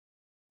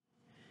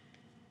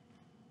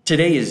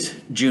Today is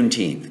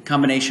Juneteenth,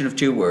 combination of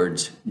two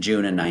words,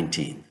 June and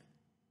 19th.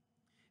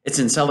 It's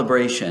in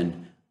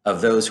celebration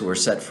of those who were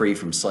set free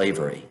from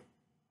slavery.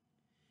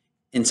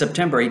 In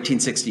September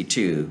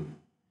 1862,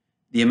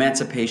 the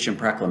Emancipation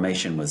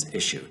Proclamation was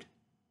issued.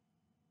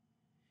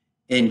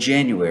 In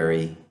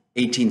January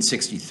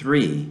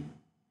 1863,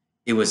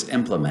 it was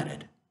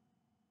implemented.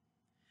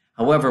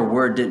 However,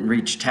 word didn't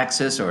reach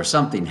Texas, or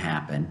something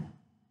happened,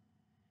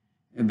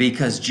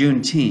 because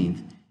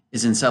Juneteenth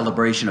is in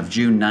celebration of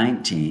June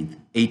 19th,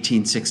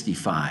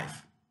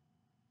 1865.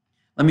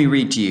 Let me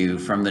read to you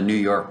from the New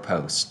York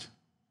Post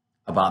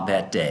about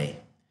that day.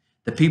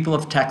 The people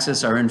of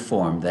Texas are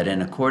informed that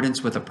in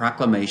accordance with a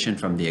proclamation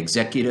from the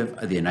Executive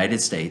of the United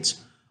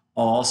States,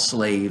 all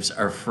slaves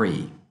are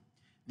free.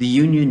 The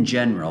Union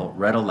General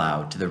read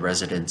aloud to the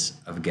residents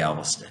of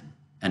Galveston.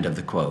 End of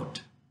the quote.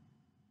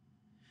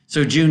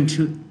 So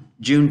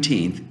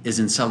Juneteenth is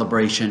in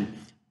celebration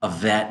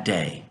of that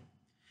day.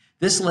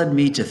 This led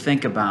me to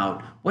think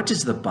about, what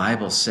does the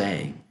Bible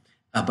say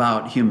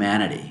about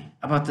humanity,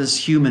 about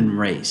this human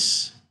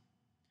race?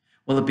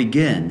 Well, it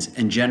begins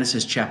in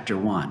Genesis chapter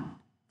 1,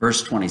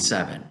 verse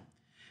 27.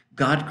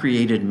 God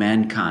created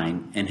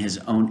mankind in his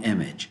own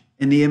image.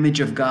 In the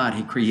image of God,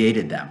 he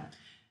created them.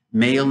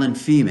 Male and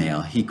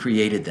female, he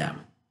created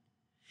them.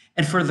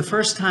 And for the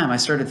first time, I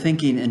started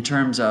thinking in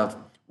terms of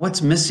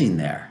what's missing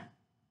there.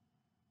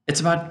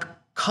 It's about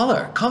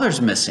color.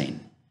 Color's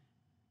missing.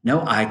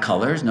 No eye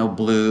colors, no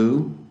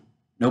blue,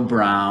 no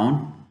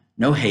brown,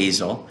 no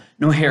hazel,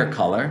 no hair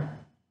color,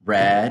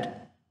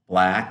 red,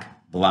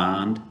 black,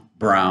 blonde,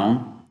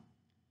 brown,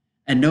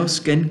 and no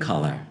skin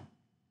color.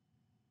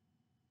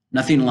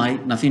 Nothing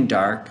light, nothing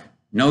dark,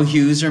 no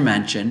hues are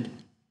mentioned.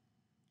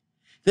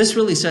 This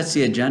really sets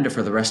the agenda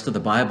for the rest of the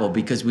Bible,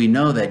 because we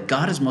know that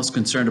God is most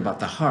concerned about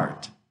the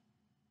heart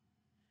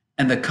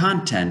and the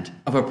content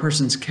of a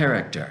person's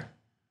character,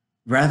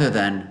 rather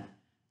than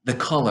the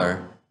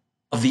color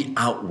of the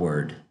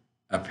outward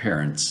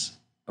appearance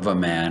of a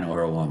man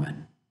or a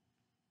woman.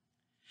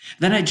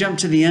 Then I jump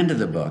to the end of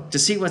the book to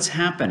see what's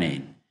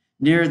happening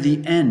near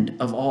the end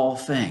of all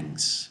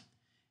things.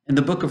 In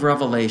the book of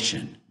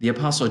Revelation, the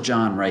Apostle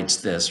John writes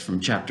this from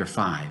chapter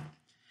 5.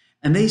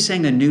 And they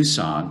sang a new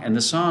song, and the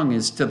song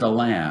is to the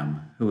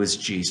Lamb, who is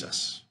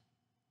Jesus.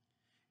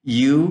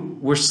 You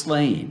were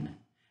slain,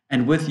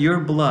 and with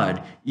your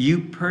blood you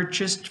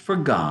purchased for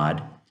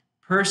God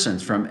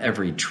persons from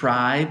every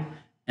tribe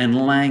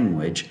and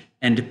language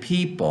and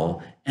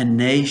people and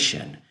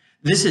nation.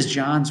 This is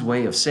John's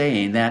way of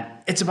saying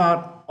that it's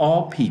about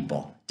all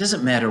people. It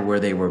doesn't matter where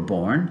they were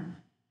born.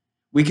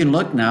 We can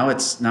look now,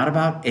 it's not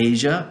about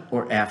Asia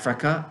or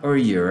Africa or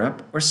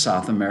Europe or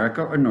South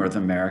America or North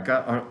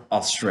America or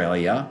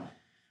Australia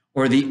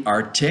or the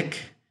Arctic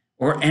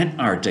or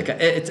Antarctica.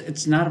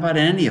 It's not about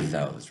any of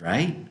those,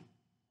 right?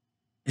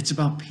 It's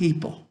about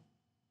people.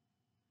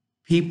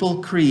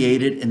 People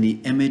created in the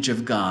image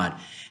of God.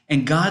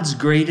 And God's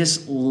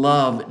greatest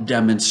love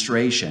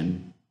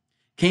demonstration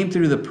came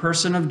through the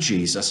person of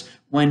Jesus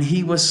when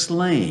he was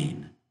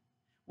slain,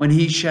 when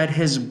he shed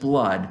his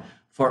blood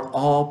for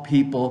all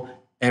people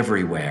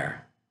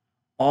everywhere,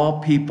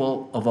 all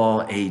people of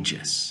all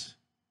ages.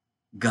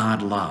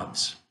 God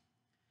loves.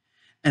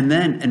 And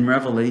then in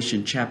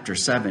Revelation chapter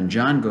 7,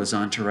 John goes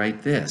on to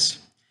write this.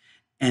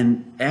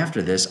 And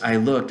after this, I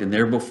looked, and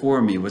there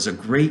before me was a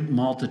great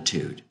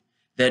multitude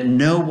that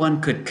no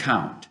one could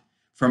count,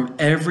 from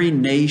every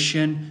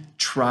nation,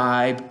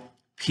 tribe,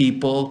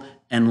 people,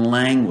 and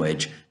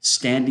language,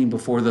 standing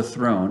before the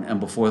throne and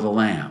before the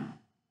Lamb.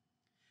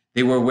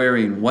 They were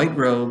wearing white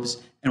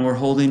robes and were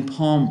holding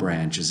palm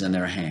branches in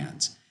their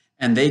hands.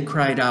 And they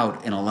cried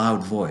out in a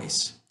loud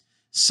voice,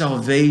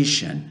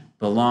 "Salvation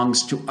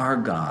belongs to our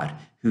God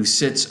who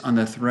sits on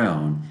the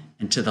throne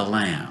and to the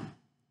Lamb."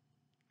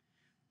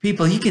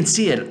 People, you can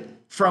see it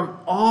from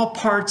all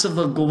parts of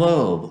the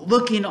globe,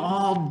 looking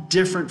all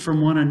different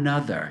from one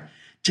another,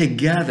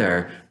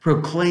 together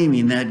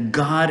proclaiming that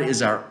God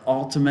is our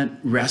ultimate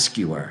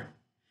rescuer.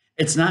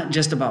 It's not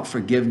just about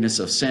forgiveness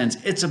of sins.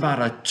 It's about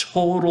a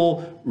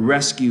total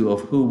rescue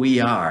of who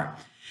we are.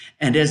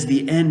 And as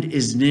the end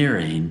is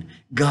nearing,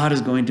 God is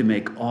going to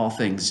make all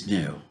things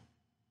new.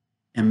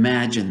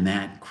 Imagine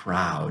that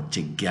crowd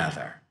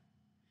together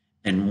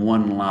in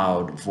one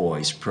loud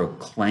voice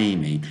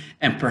proclaiming,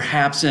 and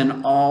perhaps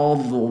in all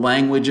the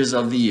languages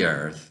of the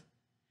earth,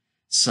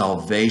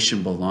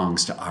 salvation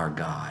belongs to our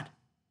God.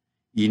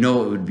 You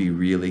know, it would be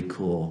really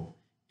cool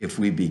if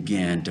we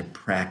began to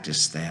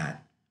practice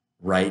that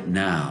right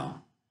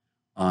now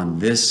on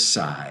this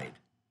side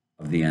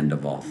of the end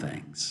of all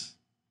things.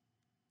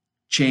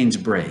 Chains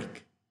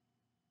break,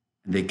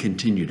 and they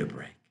continue to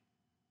break.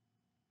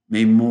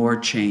 May more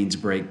chains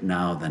break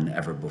now than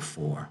ever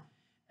before,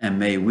 and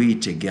may we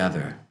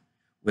together,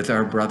 with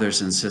our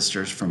brothers and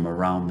sisters from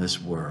around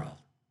this world,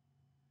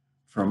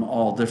 from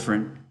all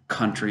different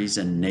countries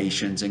and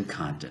nations and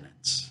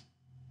continents,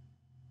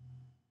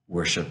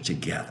 worship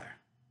together.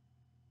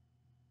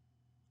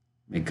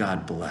 May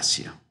God bless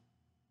you,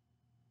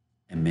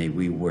 and may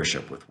we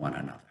worship with one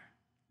another.